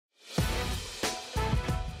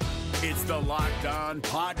It's the Locked On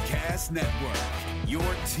Podcast Network, your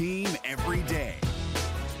team every day.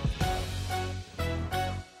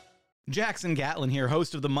 Jackson Gatlin here,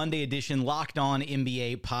 host of the Monday edition Locked On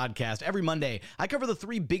NBA podcast. Every Monday, I cover the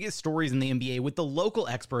three biggest stories in the NBA with the local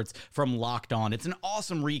experts from Locked On. It's an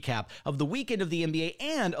awesome recap of the weekend of the NBA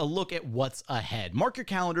and a look at what's ahead. Mark your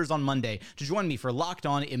calendars on Monday to join me for Locked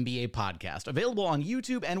On NBA podcast, available on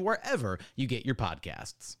YouTube and wherever you get your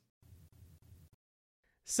podcasts.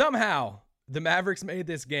 Somehow, the Mavericks made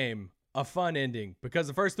this game a fun ending because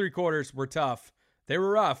the first three quarters were tough. They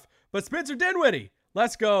were rough. But Spencer Dinwiddie,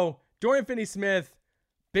 let's go. Dorian Finney-Smith,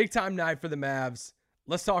 big-time night for the Mavs.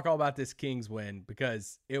 Let's talk all about this Kings win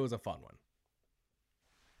because it was a fun one.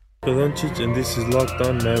 Doncic, and this is Locked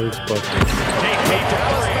On Mavericks podcast. The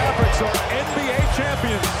Dallas Mavericks are NBA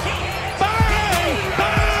champions. Bang!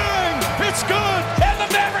 Bang! It's good! And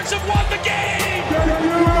the Mavericks have won the game!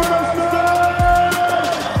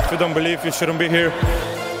 If you don't believe, you shouldn't be here.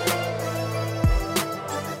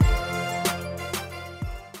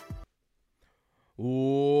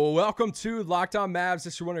 Welcome to Locked On Mavs.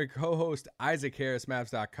 This is one of your co-host, Isaac Harris,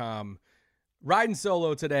 Mavs.com. Riding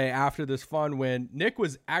solo today after this fun win. Nick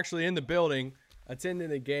was actually in the building, attending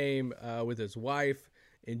the game with his wife,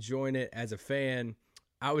 enjoying it as a fan.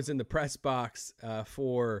 I was in the press box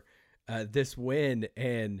for this win,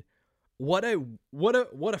 and what a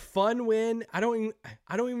fun win. I don't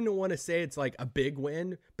even want to say it's like a big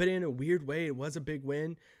win, but in a weird way, it was a big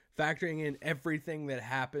win, factoring in everything that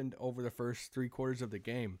happened over the first three quarters of the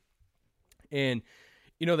game. And,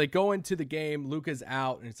 you know, they go into the game, Luka's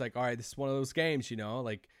out, and it's like, all right, this is one of those games, you know,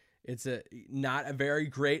 like it's not a very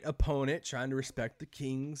great opponent, trying to respect the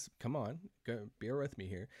Kings. Come on, bear with me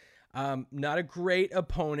here. Not a great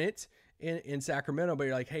opponent in Sacramento, but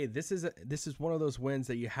you're like, hey, this is one of those wins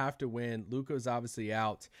that you have to win. Luka's obviously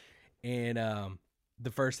out, and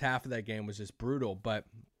the first half of that game was just brutal. But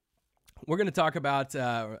we're going to talk about,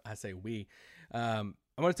 I'm going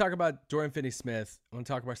to talk about Dorian Finney-Smith. I'm going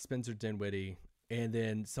to talk about Spencer Dinwiddie, and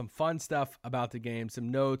then some fun stuff about the game,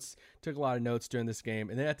 some notes. Took a lot of notes during this game.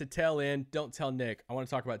 And then at the tail end, don't tell Nick, I want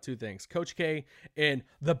to talk about two things, Coach K and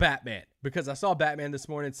the Batman, because I saw Batman this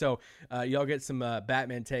morning. So y'all get some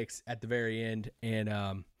Batman takes at the very end,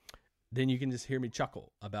 and then you can just hear me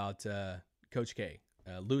chuckle about Coach K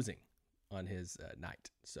losing on his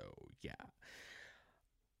night. So, yeah.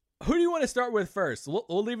 Who do you want to start with first?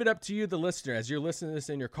 We'll leave it up to you, the listener, as you're listening to this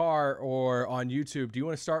in your car or on YouTube. Do you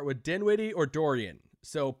want to start with Dinwiddie or Dorian?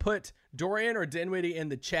 So put Dorian or Dinwiddie in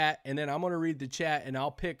the chat, and then I'm going to read the chat, and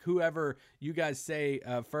I'll pick whoever you guys say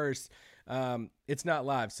first. It's not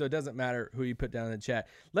live, so it doesn't matter who you put down in the chat.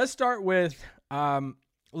 Let's start with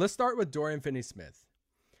Dorian Finney-Smith.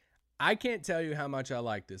 I can't tell you how much I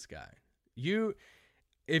like this guy.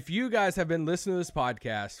 If you guys have been listening to this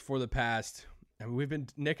podcast for the past,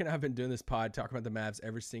 Nick and I have been doing this pod, talking about the Mavs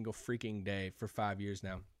every single freaking day for 5 years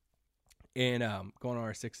now, and going on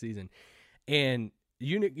our sixth season. And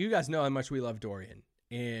you guys know how much we love Dorian.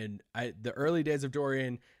 And the early days of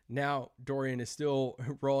Dorian, now Dorian is still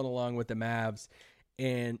rolling along with the Mavs,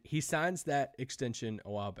 and he signs that extension a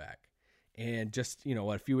while back. And just,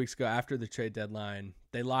 a few weeks ago after the trade deadline,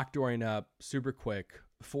 they locked Dorian up super quick,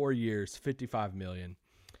 4 years, $55 million.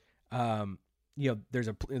 There's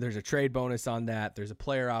a trade bonus on that. There's a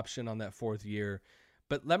player option on that fourth year.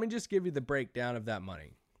 But let me just give you the breakdown of that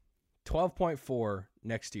money. 12.4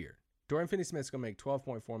 next year. Dorian Finney-Smith's going to make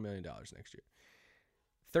 $12.4 million next year.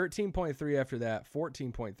 13.3 after that,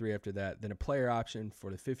 14.3 after that, then a player option for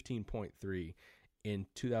the 15.3 in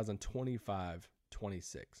 2025-26.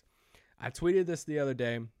 I tweeted this the other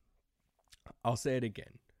day. I'll say it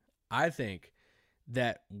again. I think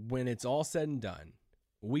that when it's all said and done,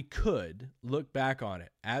 we could look back on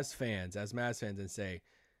it as fans, as Mavs fans, and say,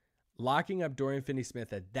 locking up Dorian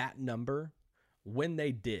Finney-Smith at that number when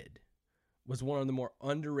they did was one of the more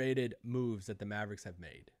underrated moves that the Mavericks have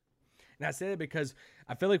made. And I say that because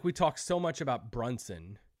I feel like we talk so much about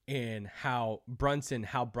Brunson and how Brunson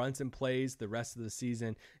plays the rest of the season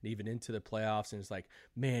and even into the playoffs. And it's like,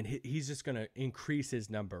 man, he's just going to increase his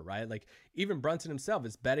number, right? Like even Brunson himself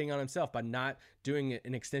is betting on himself by not doing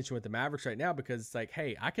an extension with the Mavericks right now, because it's like,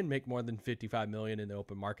 hey, I can make more than $55 million in the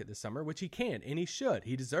open market this summer, which he can, and he should.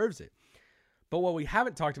 He deserves it. But what we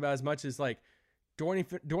haven't talked about as much is like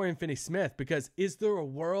Dorian Finney-Smith, because is there a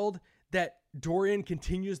world that Dorian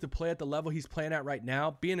continues to play at the level he's playing at right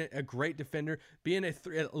now, being a great defender, being a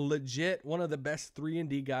legit one of the best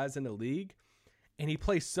 3-and-D guys in the league, and he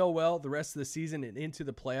plays so well the rest of the season and into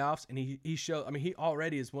the playoffs, and he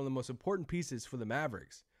already is one of the most important pieces for the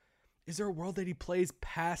Mavericks. Is there a world that he plays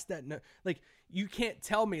past that? Like, you can't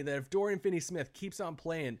tell me that if Dorian Finney-Smith keeps on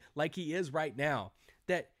playing like he is right now,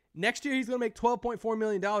 that next year he's going to make $12.4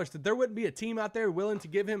 million, that there wouldn't be a team out there willing to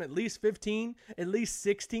give him at least 15, at least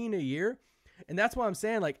 16 a year. And that's why I'm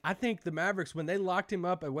saying, like, I think the Mavericks, when they locked him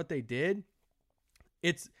up at what they did,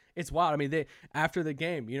 it's wild. I mean, they, after the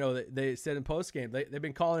game, you know, they said in post game, they've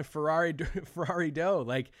been calling Ferrari Doe,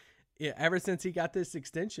 like, ever since he got this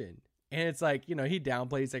extension. And it's like, you know, he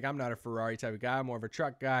downplays, he's like, I'm not a Ferrari type of guy, I'm more of a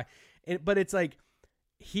truck guy. But it's like,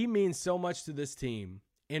 he means so much to this team.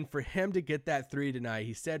 And for him to get that 3 tonight,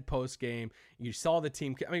 he said post game, you saw the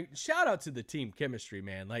team. I mean, shout out to the team chemistry,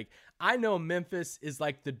 man. Like, I know Memphis is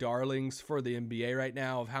like the darlings for the NBA right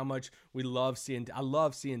now of how much we love seeing. I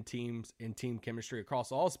love seeing teams and team chemistry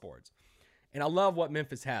across all sports. And I love what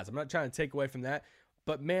Memphis has. I'm not trying to take away from that.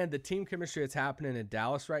 But man, the team chemistry that's happening in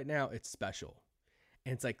Dallas right now, it's special.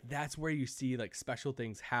 And it's like, that's where you see like special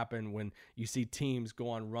things happen when you see teams go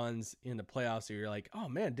on runs in the playoffs. So you're like, oh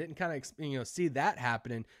man, didn't kind of, see that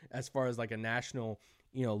happening as far as like a national,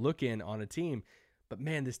 look in on a team. But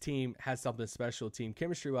man, this team has something special team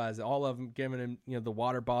chemistry wise. All of them giving him, the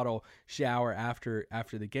water bottle shower after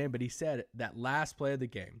the game. But he said that last play of the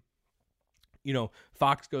game,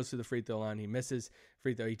 Fox goes to the free throw line. He misses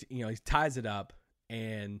free throw. He ties it up,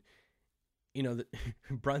 and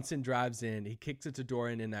Brunson drives in, he kicks it to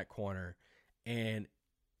Dorian in that corner, and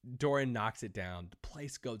Dorian knocks it down. The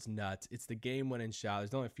place goes nuts. It's the game-winning shot.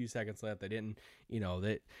 There's only a few seconds left. They didn't,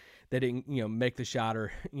 they didn't, make the shot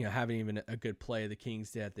or, having even a good play. The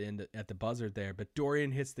Kings did at the end, at the buzzer there. But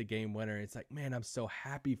Dorian hits the game winner. It's like, man, I'm so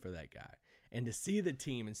happy for that guy. And to see the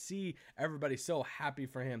team and see everybody so happy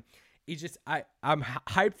for him, I'm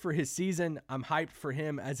hyped for his season. I'm hyped for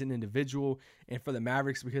him as an individual and for the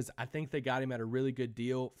Mavericks because I think they got him at a really good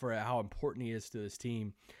deal for how important he is to this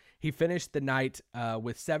team. He finished the night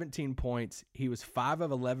with 17 points. He was 5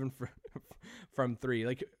 of 11 from 3.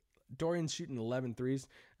 Like, Dorian's shooting 11 threes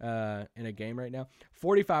in a game right now.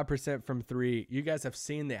 45% from 3. You guys have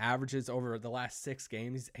seen the averages over the last 6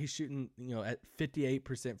 games. He's shooting, at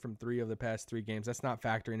 58% from 3 of the past 3 games. That's not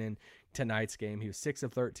factoring in tonight's game. He was 6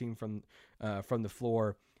 of 13 from the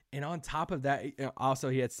floor. And on top of that, also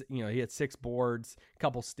he had 6 boards, a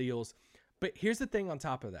couple steals. But here's the thing on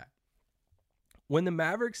top of that. When the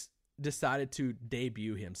Mavericks decided to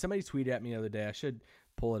debut him, somebody tweeted at me the other day. I should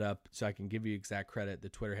pull it up so I can give you exact credit, the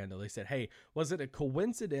Twitter handle. They said, hey, was it a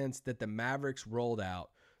coincidence that the Mavericks rolled out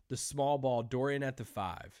the small ball Dorian at the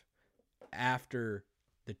 5 after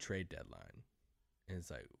the trade deadline? And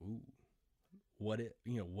it's like, ooh, what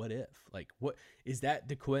if? Like, what is that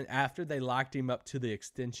the after they locked him up to the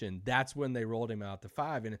extension, that's when they rolled him out the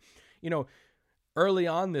 5. And, early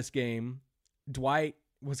on this game, Dwight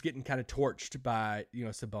was getting kind of torched by,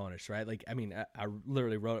 Sabonis, right? Like, I mean, I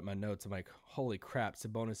literally wrote it in my notes. I'm like, holy crap,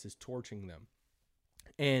 Sabonis is torching them.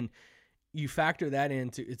 And you factor that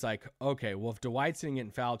into, it's like, okay, well, if Dwight's going to get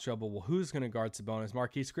in foul trouble, well, who's going to guard Sabonis?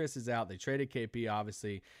 Marquise Chris is out. They traded KP,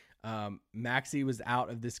 obviously. Maxey was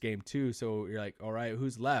out of this game too. So you're like, all right,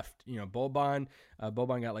 who's left? Boban.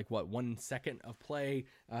 Boban got 1 second of play.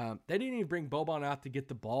 They didn't even bring Boban out to get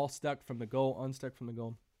the ball unstuck from the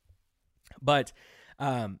goal. But,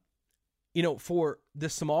 for the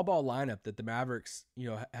small ball lineup that the Mavericks,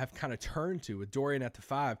 have kind of turned to with Dorian at the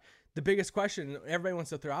 5, the biggest question everybody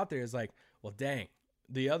wants to throw out there is like, well, dang,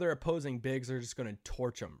 the other opposing bigs are just going to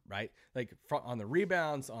torch them, right? Like on the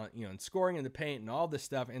rebounds, on, and scoring in the paint and all this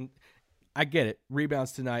stuff. And I get it.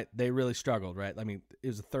 Rebounds tonight, they really struggled, right? I mean, it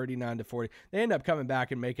was a 39-40. They end up coming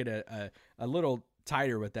back and make it a little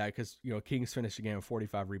tighter with that because, Kings finished the game with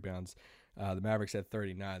 45 rebounds. The Mavericks had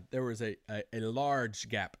 39. There was a large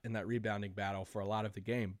gap in that rebounding battle for a lot of the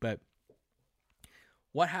game. But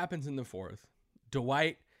what happens in the fourth?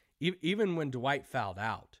 Dwight, even when Dwight fouled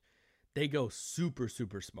out, they go super,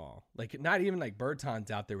 super small. Like, not even like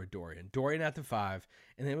Bertans out there with Dorian. Dorian at the 5.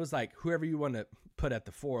 And it was like whoever you want to put at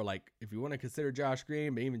the 4. Like, if you want to consider Josh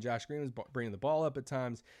Green, but even Josh Green was bringing the ball up at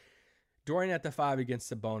times. Dorian at the 5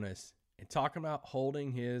 against Sabonis. And talking about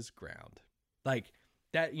holding his ground. Like,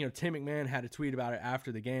 that, Tim McMahon had a tweet about it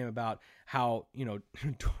after the game about how,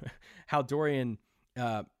 how Dorian,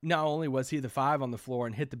 not only was he the 5 on the floor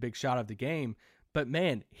and hit the big shot of the game, but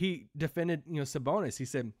man, he defended, Sabonis. He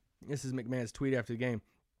said, this is McMahon's tweet after the game.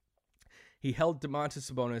 He held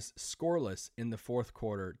Domantas Sabonis scoreless in the fourth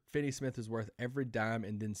quarter. Finney-Smith is worth every dime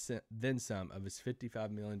and then some of his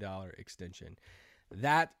 $55 million extension.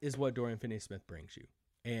 That is what Dorian Finney-Smith brings you.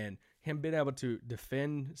 And him being able to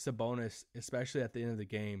defend Sabonis, especially at the end of the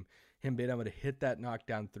game, him being able to hit that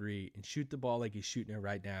knockdown 3 and shoot the ball like he's shooting it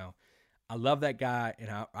right now, I love that guy, and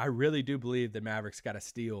I really do believe the Mavericks got a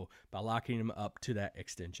steal by locking him up to that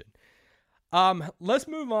extension. Let's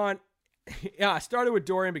move on. Yeah, I started with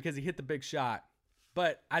Dorian because he hit the big shot,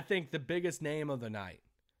 but I think the biggest name of the night,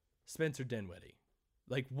 Spencer Dinwiddie.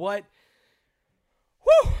 Like what?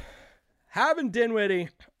 Whew! Having Dinwiddie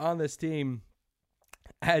on this team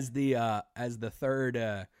as the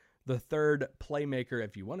third playmaker,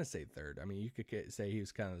 if you want to say third. I mean, you could say he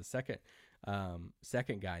was kind of the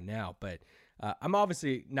second guy now, but I'm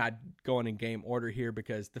obviously not going in game order here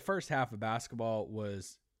because the first half of basketball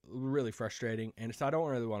was really frustrating, and so I don't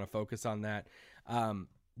really want to focus on that.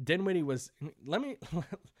 Dinwiddie was. Let me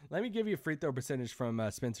give you a free throw percentage from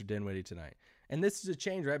Spencer Dinwiddie tonight. And this is a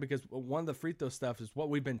change, right? Because one of the free throw stuff is what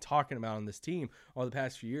we've been talking about on this team over the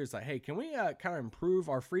past few years. Like, hey, can we kind of improve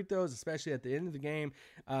our free throws, especially at the end of the game?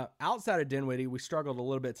 Outside of Dinwiddie, we struggled a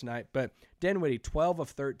little bit tonight. But Dinwiddie, 12 of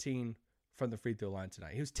 13 from the free throw line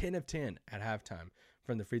tonight. He was 10 of 10 at halftime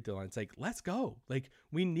from the free throw line. It's like, let's go. Like,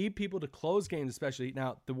 we need people to close games, especially.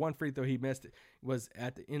 Now, the one free throw he missed was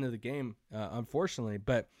at the end of the game, unfortunately.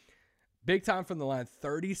 But big time from the line,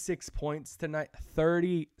 36 points tonight.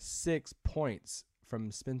 36 points from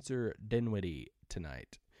Spencer Dinwiddie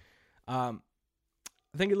tonight. I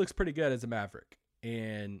think it looks pretty good as a Maverick.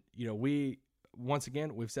 And, we've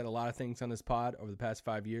said a lot of things on this pod over the past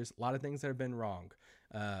 5 years. A lot of things that have been wrong.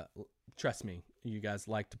 Trust me, you guys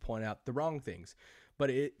like to point out the wrong things. But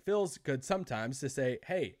it feels good sometimes to say,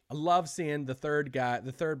 hey, I love seeing the third guy,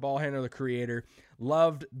 the third ball handler, the creator.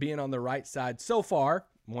 Loved being on the right side so far.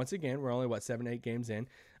 Once again, we're only, 7-8 games in,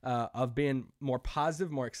 of being more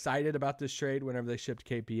positive, more excited about this trade whenever they shipped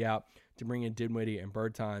KP out to bring in Dinwiddie and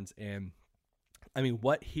Bertans. And, I mean,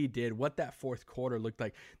 what he did, what that fourth quarter looked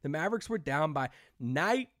like. The Mavericks were down by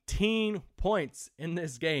 19 points in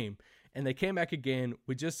this game, and they came back again.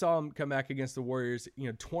 We just saw them come back against the Warriors,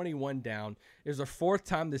 21 down. It was their fourth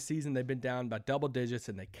time this season they've been down by double digits,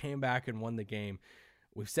 and they came back and won the game.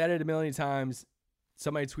 We've said it a million times.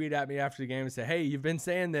 Somebody tweeted at me after the game and said, hey, you've been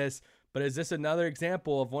saying this, but is this another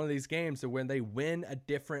example of one of these games when they win a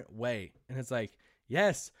different way? And it's like,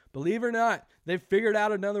 yes, believe it or not, they've figured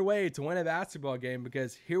out another way to win a basketball game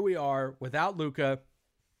because here we are without Luka.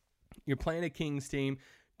 You're playing a Kings team.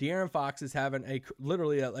 De'Aaron Fox is having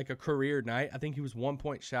literally a career night. I think he was 1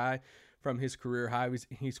 point shy from his career high.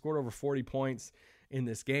 He scored over 40 in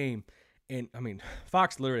this game. And, I mean,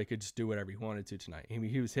 Fox literally could just do whatever he wanted to tonight.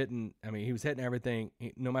 He was hitting everything.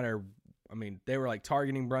 No matter, they were like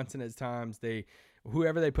targeting Brunson at times.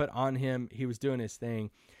 Whoever they put on him, he was doing his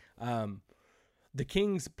thing. The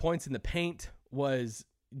Kings' points in the paint was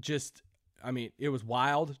just, it was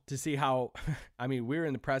wild to see how, we were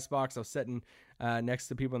in the press box. I was sitting next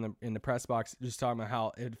to people in the press box just talking about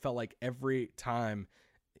how it felt like every time,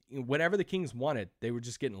 whatever the Kings wanted, they were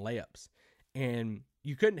just getting layups. And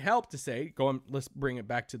you couldn't help to say, let's bring it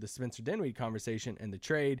back to the Spencer Dinwiddie conversation and the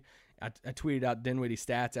trade. I tweeted out Dinwiddie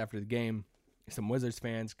stats after the game. Some Wizards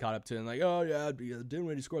fans caught up to it and like, oh, yeah,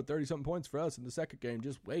 Dinwiddie scored 30-something points for us in the second game.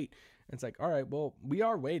 Just wait. And it's like, all right, well, we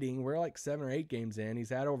are waiting. We're like 7 or 8 games in. He's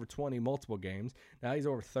had over 20 multiple games. Now he's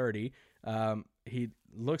over 30. He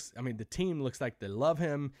looks, the team looks like they love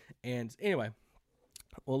him. And anyway,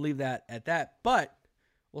 we'll leave that at that. But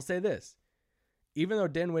we'll say this. Even though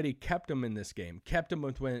Dinwiddie kept him in this game, kept him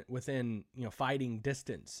within fighting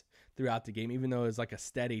distance throughout the game, even though it was like a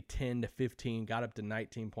steady 10 to 15, got up to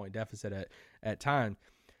 19-point deficit at time,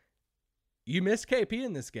 you missed KP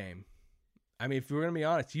in this game. If we're going to be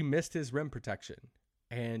honest, you missed his rim protection.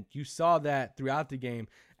 And you saw that throughout the game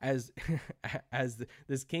as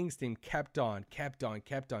this Kings team kept on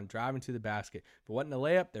driving to the basket. If it wasn't a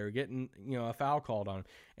layup, they were getting a foul called on them.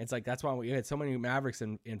 And it's like that's why we had so many Mavericks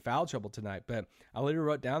in foul trouble tonight. But I literally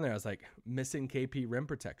wrote down there, I was like, missing KP rim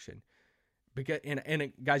protection. Because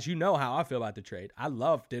and guys, you know how I feel about the trade. I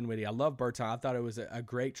love Dinwiddie. I love Bertans. I thought it was a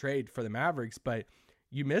great trade for the Mavericks, but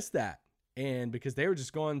you missed that. And because they were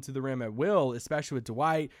just going to the rim at will, especially with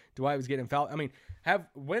Dwight. Dwight was getting fouled.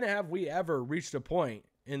 When have we ever reached a point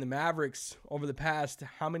in the Mavericks over the past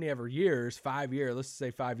how many ever years, 5 years, let's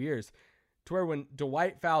say 5 years, to where when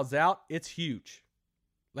Dwight fouls out, it's huge.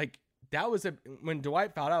 Like that was when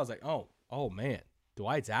Dwight fouled out, I was like, oh man,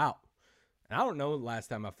 Dwight's out. And I don't know the last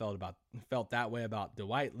time I felt that way about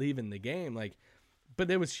Dwight leaving the game. But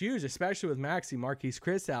it was huge, especially with Marquise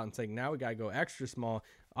Chris out. And it's like now we gotta go extra small.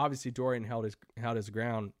 Obviously, Dorian held his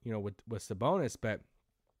ground, with Sabonis, but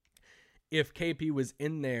if KP was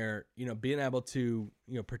in there, being able to,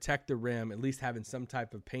 protect the rim, at least having some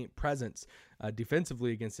type of paint presence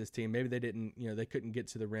defensively against this team, maybe they didn't, they couldn't get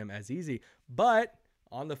to the rim as easy. But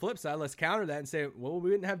on the flip side, let's counter that and say, well, we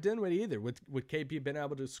didn't have Dinwiddie either. With KP being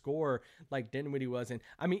able to score like Dinwiddie was. And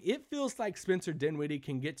I mean, it feels like Spencer Dinwiddie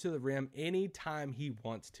can get to the rim anytime he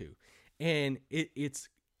wants to. And it's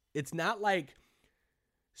not like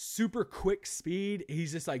super quick speed.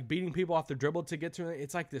 He's just like beating people off the dribble to get to it.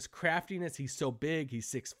 It's like this craftiness. He's so big.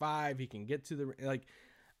 He's 6'5". He can get to the, like,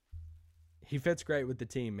 he fits great with the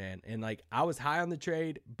team, man. And like, I was high on the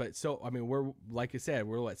trade, but so, I mean, we're, like I said,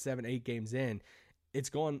 we're what, 7-8 games in. It's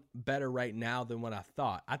going better right now than what I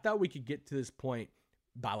thought. I thought we could get to this point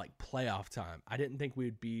by like playoff time. I didn't think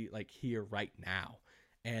we'd be like here right now.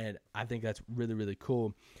 And I think that's really, really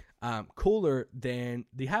cool. Cooler than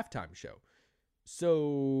the halftime show.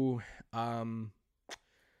 So,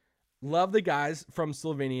 love the guys from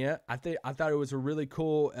Slovenia. I thought it was a really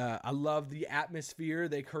cool. I love the atmosphere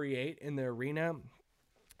they create in the arena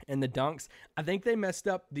and the dunks. I think they messed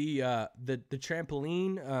up the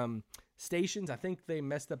trampoline stations. I think they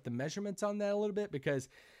messed up the measurements on that a little bit because,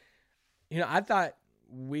 you know, I thought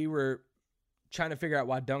we were trying to figure out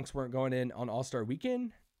why dunks weren't going in on All-Star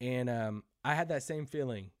Weekend, and I had that same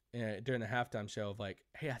feeling during the halftime show of like,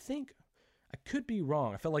 hey, I think I could be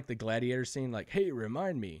wrong. I felt like the gladiator scene, like, hey,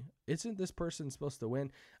 remind me, isn't this person supposed to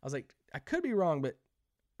win? I was like, I could be wrong, but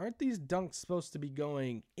aren't these dunks supposed to be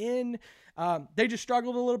going in? They just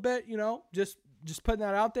struggled a little bit, you know, just putting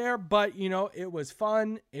that out there. But, you know, it was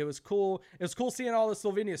fun. It was cool. It was cool seeing all the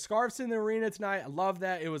Slovenia scarves in the arena tonight. I love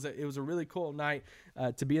that. It was a really cool night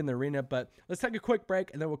to be in the arena. But let's take a quick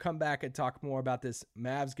break, and then we'll come back and talk more about this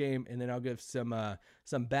Mavs game. And then I'll give some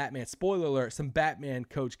Batman, spoiler alert, some Batman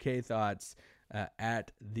Coach K thoughts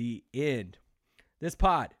at the end. This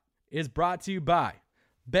pod is brought to you by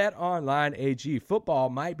BetOnline AG. Football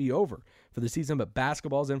might be over for the season, but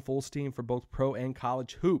basketball is in full steam for both pro and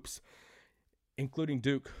college hoops, including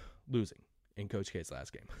Duke losing in Coach K's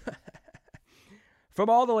last game. From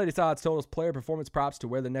all the latest odds, totals, player performance props to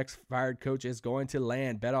where the next fired coach is going to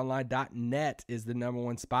land, BetOnline.net is the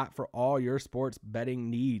 #1 spot for all your sports betting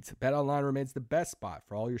needs. BetOnline remains the best spot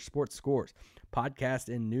for all your sports scores, podcasts,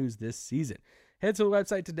 and news this season. Head to the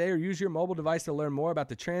website today or use your mobile device to learn more about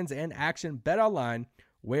the trends and action. BetOnline,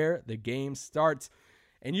 where the game starts.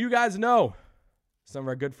 And you guys know some of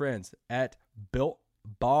our good friends at Built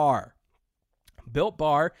Bar. Built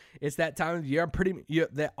Bar, it's that time of the year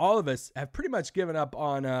that all of us have pretty much given up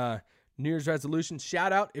on New Year's resolutions.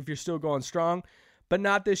 Shout out if you're still going strong, but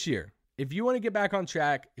not this year. If you want to get back on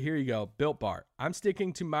track, here you go, Built Bar. I'm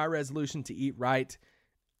sticking to my resolution to eat right.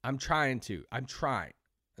 I'm trying.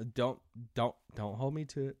 Don't hold me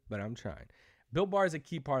to it, but I'm trying. Built Bar is a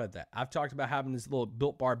key part of that. I've talked about having this little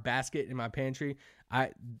Built Bar basket in my pantry.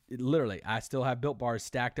 I still have Built Bars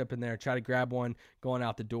stacked up in there. Try to grab one going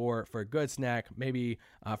out the door for a good snack, maybe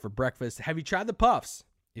for breakfast. Have you tried the Puffs?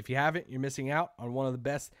 If you haven't, you're missing out on one of the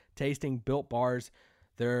best tasting Built Bars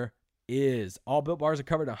there is. All Built Bars are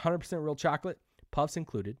covered in 100% real chocolate, Puffs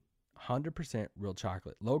included. 100% real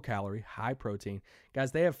chocolate, low calorie, high protein.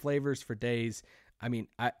 Guys, they have flavors for days. I mean,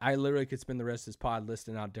 I literally could spend the rest of this pod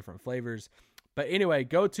listing out different flavors. But anyway,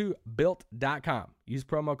 go to Built.com. Use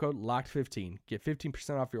promo code LOCKED15. Get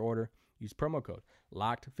 15% off your order. Use promo code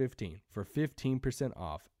LOCKED15 for 15%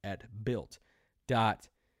 off at Built.com.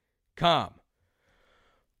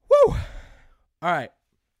 Woo! All right.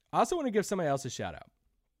 I also want to give somebody else a shout out.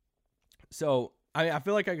 So, I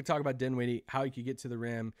feel like I could talk about Dinwiddie, how he could get to the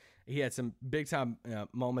rim. He had some big-time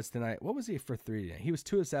moments tonight. What was he for three tonight? He was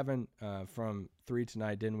 2 of 7 from 3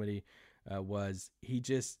 tonight. Dinwiddie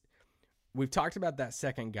we've talked about that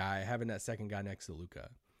second guy, having that second guy next to Luka.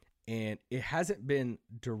 And it hasn't been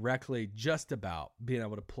directly just about being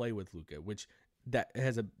able to play with Luka, which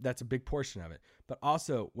that's a big portion of it. But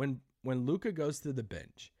also, when Luka goes to the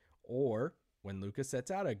bench or when Luka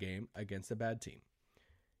sets out a game against a bad team,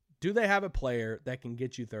 do they have a player that can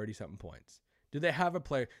get you 30-something points? Do they have a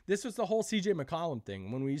player? This was the whole CJ McCollum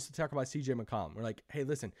thing. When we used to talk about CJ McCollum, we're like, hey,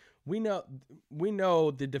 listen, we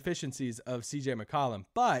know the deficiencies of CJ McCollum,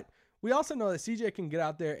 but we also know that CJ can get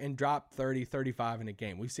out there and drop 30, 35 in a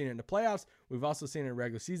game. We've seen it in the playoffs. We've also seen it in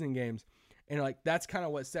regular season games. And like, that's kind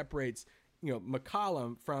of what separates,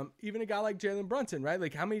 McCollum from even a guy like Jalen Brunson, right?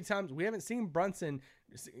 Like, how many times we haven't seen Brunson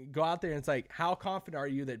go out there and it's like, how confident are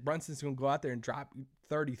you that Brunson's going to go out there and drop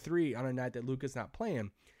 33 on a night that Luka's not playing?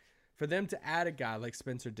 For them to add a guy like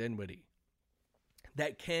Spencer Dinwiddie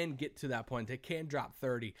that can get to that point, that can drop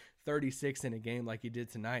 30, 36 in a game like he did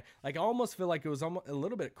tonight. Like, I almost feel like it was almost a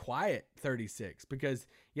little bit quiet 36 because,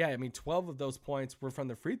 12 of those points were from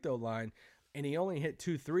the free throw line and he only hit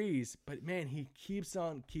 2 threes, but man, he keeps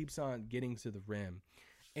on getting to the rim.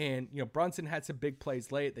 And, Brunson had some big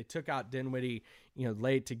plays late. They took out Dinwiddie,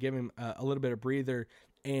 late to give him a little bit of breather.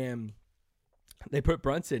 And they put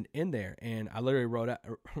Brunson in there. And I literally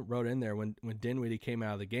wrote in there when Dinwiddie came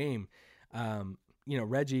out of the game.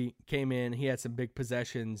 Reggie came in. He had some big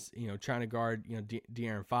possessions, trying to guard,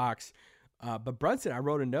 De'Aaron Fox. But Brunson, I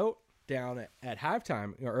wrote a note down at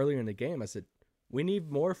halftime, earlier in the game. I said, we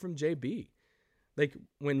need more from JB. Like,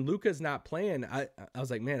 when Luka's not playing, I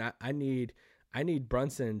was like, man, I need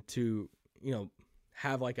Brunson to,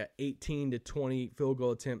 have like a 18 to 20 field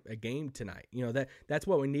goal attempt a game tonight. That's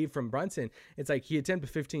what we need from Brunson. It's like he attempted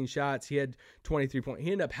 15 shots. He had 23 points.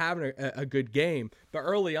 He ended up having a good game. But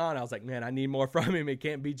early on, I was like, man, I need more from him. It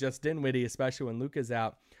can't be just Dinwiddie, especially when Luka's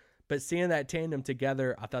out. But seeing that tandem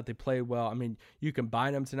together, I thought they played well. I mean, you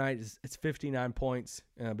combine them tonight. It's 59 points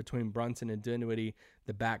between Brunson and Dinwiddie,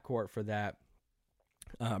 the backcourt for that.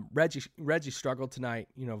 Reggie struggled tonight,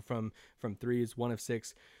 from threes, 1 of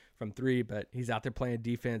 6 from 3, but he's out there playing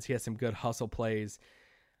defense. He has some good hustle plays.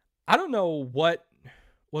 I don't know what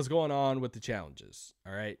was going on with the challenges.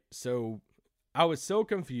 All right. So I was so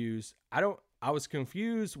confused. I was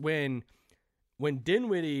confused when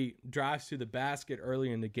Dinwiddie drives to the basket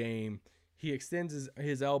early in the game. He extends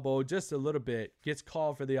his elbow just a little bit, gets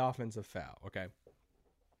called for the offensive foul. Okay.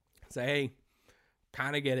 Say, hey,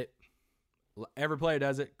 kind of get it. Every player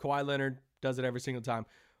does it. Kawhi Leonard does it every single time.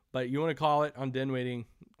 But you want to call it on Dinwiddie,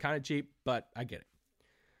 kind of cheap, but I get it.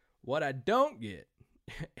 What I don't get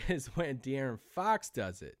is when De'Aaron Fox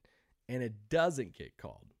does it and it doesn't get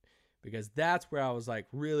called, because that's where I was like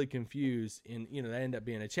really confused. And, that ended up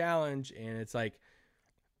being a challenge, and it's like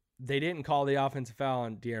they didn't call the offensive foul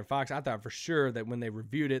on De'Aaron Fox. I thought for sure that when they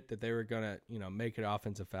reviewed it that they were going to, make it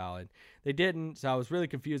offensive foul, and they didn't. So I was really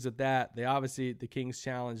confused with that. The Kings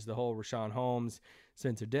challenged the whole Rashawn Holmes,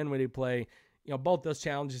 Spencer Dinwiddie play. Both those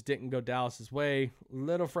challenges didn't go Dallas's way. A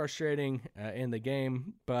little frustrating in the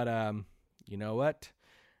game, but you know what?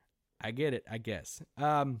 I get it, I guess.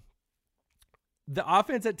 The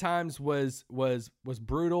offense at times was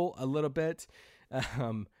brutal a little bit.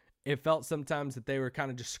 It felt sometimes that they were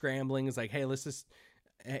kind of just scrambling. It's like, hey, let's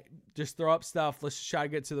just throw up stuff. Let's just try to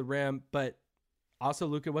get to the rim. But also,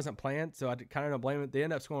 Luka wasn't playing, so I kind of don't blame him. They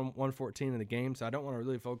ended up scoring 114 in the game, so I don't want to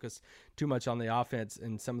really focus too much on the offense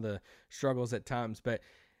and some of the struggles at times. But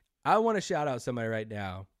I want to shout out somebody right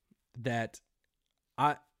now that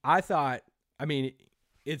I thought,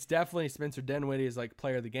 it's definitely Spencer Dinwiddie is like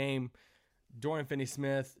player of the game. Dorian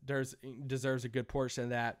Finney-Smith deserves a good portion of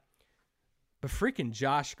that. But freaking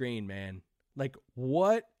Josh Green, man. Like,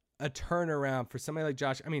 what a turnaround for somebody like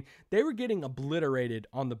Josh. They were getting obliterated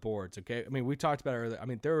on the boards, okay? We talked about it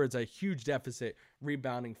earlier. There was a huge deficit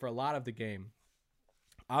rebounding for a lot of the game.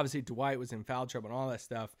 Obviously, Dwight was in foul trouble and all that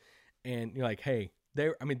stuff. And you're like, hey,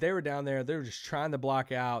 they were down there. They were just trying to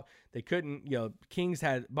block out. They couldn't, Kings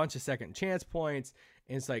had a bunch of second chance points.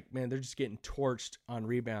 And it's like, man, they're just getting torched on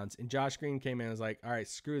rebounds. And Josh Green came in and was like, all right,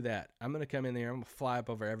 screw that. I'm going to come in there. I'm going to fly up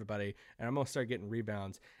over everybody. And I'm going to start getting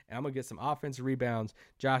rebounds. And I'm going to get some offensive rebounds.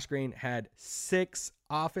 Josh Green had 6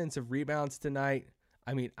 offensive rebounds tonight.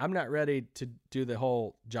 I'm not ready to do the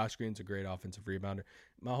whole Josh Green's a great offensive rebounder,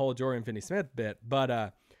 my whole Dorian Finney-Smith bit.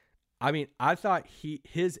 But, I thought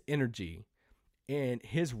his energy and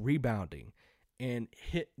his rebounding and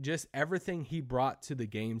just everything he brought to the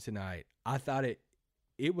game tonight, I thought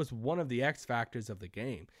it was one of the X factors of the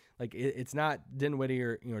game. Like, it's not Dinwiddie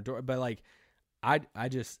or, but like, I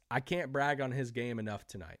can't brag on his game enough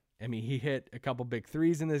tonight. He hit a couple big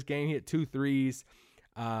threes in this game. He hit 2 threes.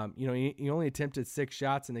 He only attempted 6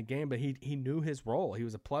 shots in the game, but he knew his role. He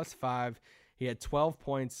was a +5. He had 12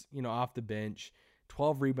 points, off the bench,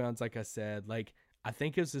 12 rebounds. Like I said, like, I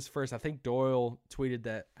think it was his first, I think Doyle tweeted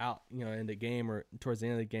that out, in the game or towards the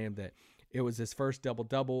end of the game, that it was his first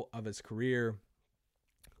double-double of his career.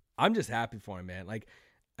 I'm just happy for him, man. Like,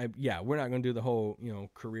 we're not going to do the whole,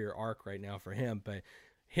 career arc right now for him, but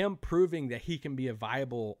him proving that he can be a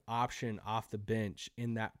viable option off the bench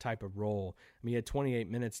in that type of role. He had 28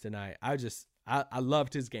 minutes tonight. I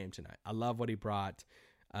loved his game tonight. I love what he brought.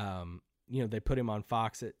 They put him on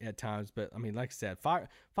Fox at times, but like I said,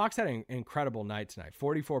 Fox had an incredible night tonight.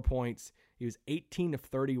 44 points. He was 18 of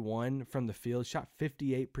 31 from the field, shot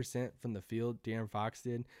 58% from the field. De'Aaron Fox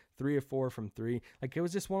did 3 of 4 from 3. Like, it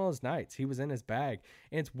was just one of those nights. He was in his bag.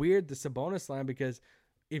 And it's weird, the Sabonis line, because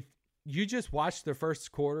if you just watch the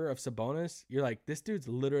first quarter of Sabonis, you're like, this dude's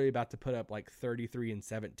literally about to put up like 33 and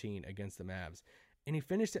 17 against the Mavs. And he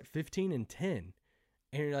finished at 15 and 10.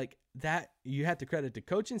 And you're like, that, you have to credit the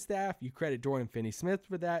coaching staff. You credit Dorian Finney-Smith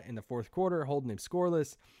for that in the fourth quarter, holding him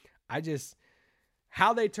scoreless.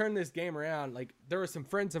 how they turned this game around. Like, there were some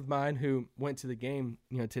friends of mine who went to the game,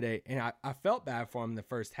 today, and I felt bad for him in the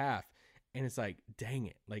first half. And it's like, dang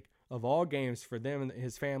it. Like, of all games for them and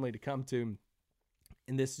his family to come to,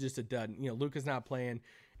 and this is just a dud. Luka's not playing,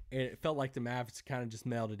 and it felt like the Mavs kind of just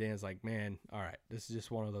melded in. It's like, man, all right, this is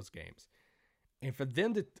just one of those games. And for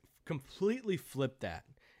them to completely flip that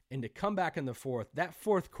and to come back in the fourth, that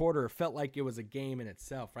fourth quarter felt like it was a game in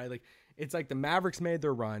itself, right? Like, it's like the Mavericks made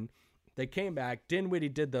their run. They came back. Dinwiddie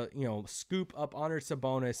did the, scoop up on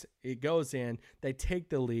Sabonis. It goes in. They take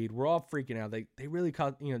the lead. We're all freaking out. They really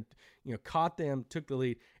caught, caught them, took the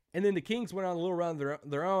lead. And then the Kings went on a little run of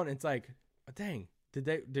their own. It's like, dang, did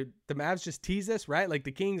the Mavs just tease us, right? Like,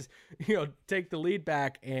 the Kings, take the lead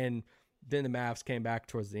back, and then the Mavs came back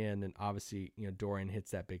towards the end. And obviously, Dorian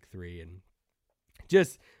hits that big three, and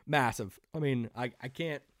just massive. I mean, I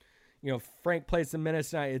can't. Frank plays some minutes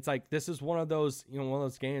tonight. It's like, this is one of those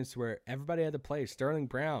games where everybody had to play. Sterling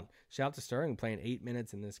Brown, shout out to Sterling, playing 8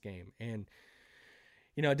 minutes in this game. And,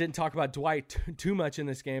 I didn't talk about Dwight too much in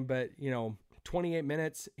this game, but, 28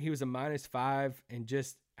 minutes, he was a -5, and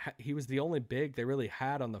just, he was the only big they really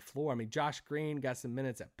had on the floor. I mean, Josh Green got some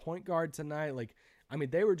minutes at point guard tonight. Like, I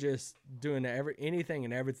mean, they were just doing anything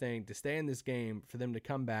and everything to stay in this game for them to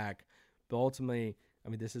come back. But ultimately, I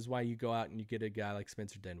mean, this is why you go out and you get a guy like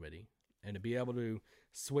Spencer Dinwiddie, and to be able to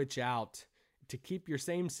switch out, to keep your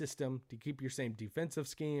same system, to keep your same defensive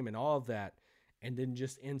scheme and all of that, and then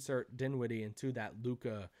just insert Dinwiddie into that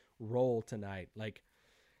Luka role tonight. Like,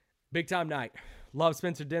 big time night. Love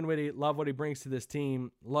Spencer Dinwiddie. Love what he brings to this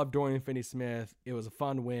team. Love Dorian Finney-Smith. It was a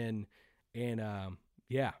fun win. And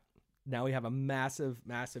now we have a massive,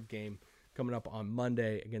 massive game coming up on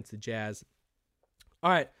Monday against the Jazz. All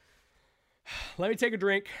right. Let me take a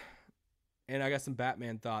drink, and I got some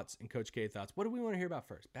Batman thoughts and Coach K thoughts. What do we want to hear about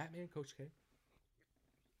first? Batman, Coach K?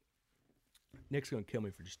 Nick's going to kill me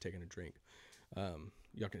for just taking a drink.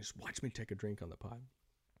 Y'all can just watch me take a drink on the pod.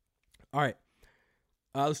 All right.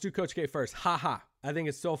 Let's do Coach K first. Ha. I think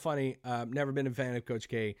it's so funny. Never been a fan of Coach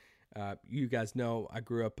K. You guys know I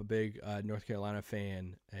grew up a big North Carolina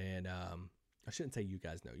fan, and I shouldn't say you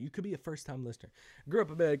guys know. You could be a first-time listener. I grew up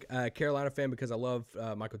a big Carolina fan because I love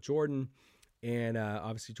Michael Jordan. And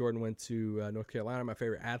obviously Jordan went to North Carolina. My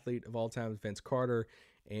favorite athlete of all time is Vince Carter.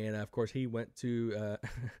 And, of course, he went to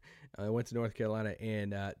North Carolina.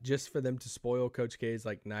 And just for them to spoil Coach K's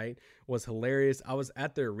night was hilarious. I was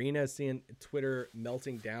at the arena seeing Twitter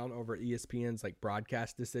melting down over ESPN's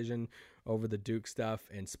broadcast decision over the Duke stuff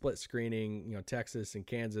and split screening, Texas and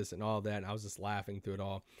Kansas and all of that. And I was just laughing through it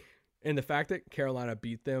all. And the fact that Carolina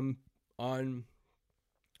beat them on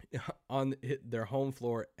their home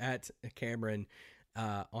floor at Cameron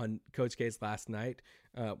on Coach K's last night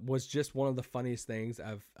was just one of the funniest things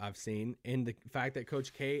I've seen. And the fact that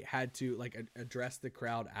Coach K had to address the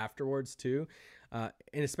crowd afterwards too, and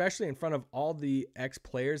especially in front of all the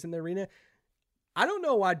ex-players in the arena. I don't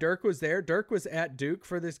know why Dirk was there. Dirk was at Duke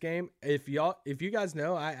for this game. If you guys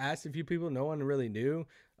know, I asked a few people, no one really knew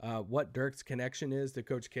what Dirk's connection is to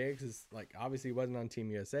Coach K, because obviously he wasn't on Team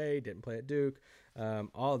USA, didn't play at Duke,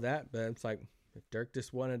 all of that. But it's if Dirk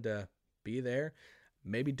just wanted to be there,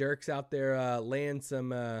 maybe Dirk's out there laying some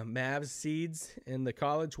Mavs seeds in the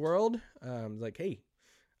college world. Hey,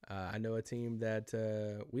 I know a team that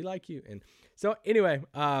we like you. And so anyway,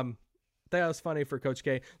 that was funny for Coach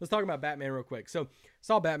K. Let's talk about Batman real quick. So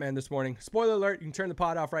saw Batman this morning. Spoiler alert, you can turn the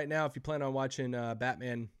pod off right now if you plan on watching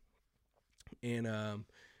Batman and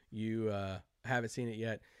you haven't seen it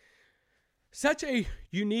yet. Such a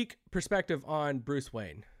unique perspective on Bruce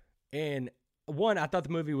Wayne. And one, I thought the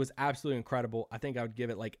movie was absolutely incredible. I think I would give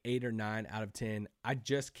it 8 or 9 out of 10. I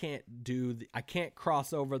just can't I can't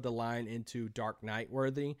cross over the line into Dark Knight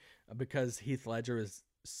worthy because Heath Ledger is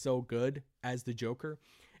so good as the Joker.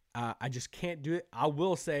 I just can't do it. I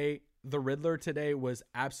will say the Riddler today was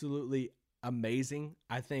absolutely amazing.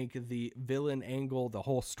 I think the villain angle, the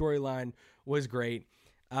whole storyline was great.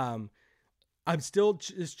 I'm still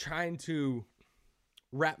just trying to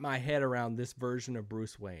wrap my head around this version of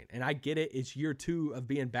Bruce Wayne. And I get it. It's year 2 of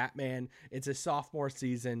being Batman. It's a sophomore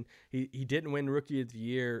season. He didn't win Rookie of the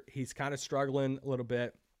Year. He's kind of struggling a little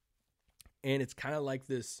bit. And it's kind of like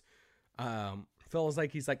this, feels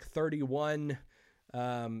like he's 31,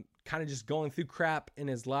 kind of just going through crap in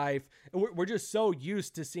his life. And we're just so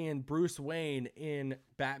used to seeing Bruce Wayne in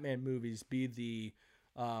Batman movies be the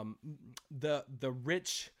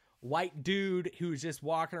rich white dude who's just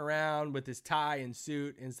walking around with his tie and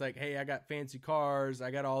suit, and it's hey, I got fancy cars,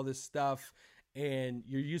 I got all this stuff, And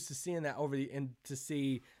you're used to seeing that and to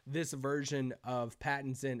see this version of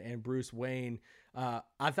Pattinson and Bruce Wayne,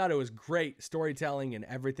 I thought it was great storytelling and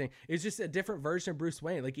everything. It's just a different version of Bruce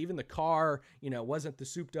Wayne. Like even the car, it wasn't the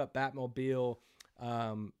souped up Batmobile.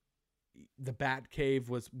 The Bat Cave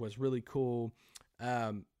was really cool.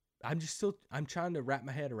 I'm trying to wrap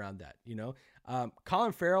my head around that,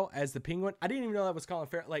 Colin Farrell as the Penguin. I didn't even know that was Colin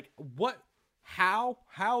Farrell. Like what? How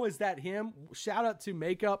is that him? Shout out to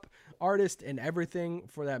makeup artist and everything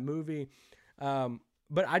for that movie.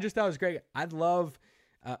 But I just thought it was great. I'd love,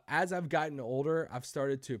 as I've gotten older, I've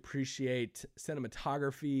started to appreciate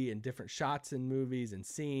cinematography and different shots in movies and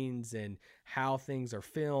scenes and how things are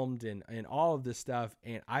filmed and all of this stuff.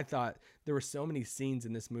 And I thought there were so many scenes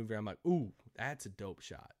in this movie. I'm like, ooh, that's a dope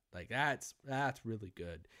shot. Like that's really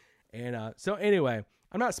good. And so anyway,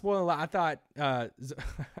 I'm not spoiling a lot. I thought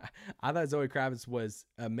Zoe Kravitz was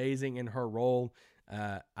amazing in her role.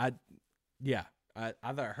 I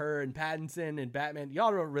thought her and Pattinson and Batman,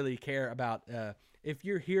 y'all don't really care about, if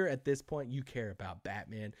you're here at this point, you care about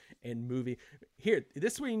Batman and movie. Here,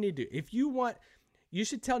 this is what you need to do. If you want, you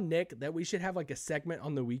should tell Nick that we should have like a segment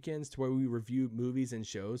on the weekends to where we review movies and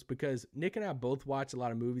shows, because Nick and I both watch a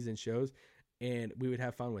lot of movies and shows, and we would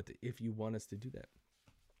have fun with it if you want us to do that.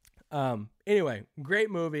 Anyway, great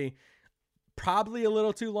movie. Probably a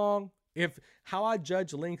little too long. If how I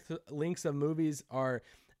judge lengths of movies are,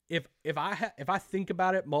 if I think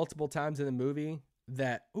about it multiple times in the movie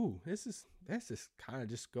that, ooh, this is kind of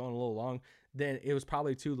just going a little long, then it was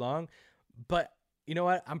probably too long. But you know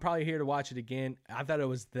what? I'm probably here to watch it again. I thought it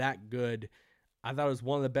was that good. I thought it was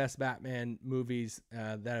one of the best Batman movies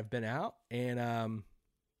that have been out, and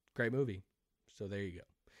great movie. So there you go.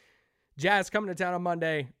 Jazz coming to town on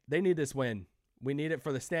Monday. They need this win. We need it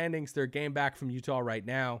for the standings. They're a game back from Utah right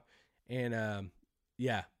now. And,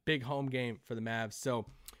 big home game for the Mavs. So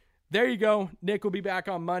there you go. Nick will be back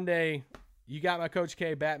on Monday. You got my Coach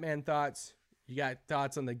K Batman thoughts. You got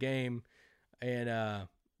thoughts on the game. And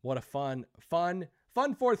what a fun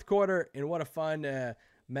fourth quarter. And what a fun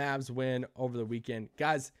Mavs win over the weekend.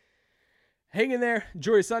 Guys, hang in there.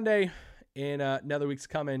 Enjoy your Sunday. And another week's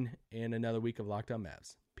coming. And another week of Locked On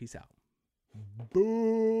Mavs. Peace out.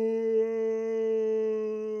 Boom.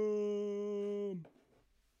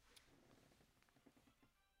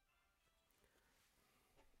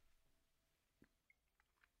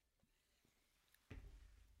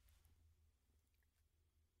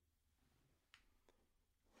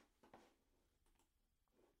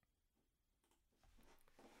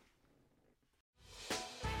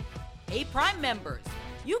 Hey, Prime members,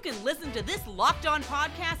 you can listen to this Locked On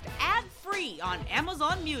podcast ad-free on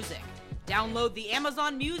Amazon Music. Download the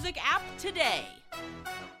Amazon Music app today.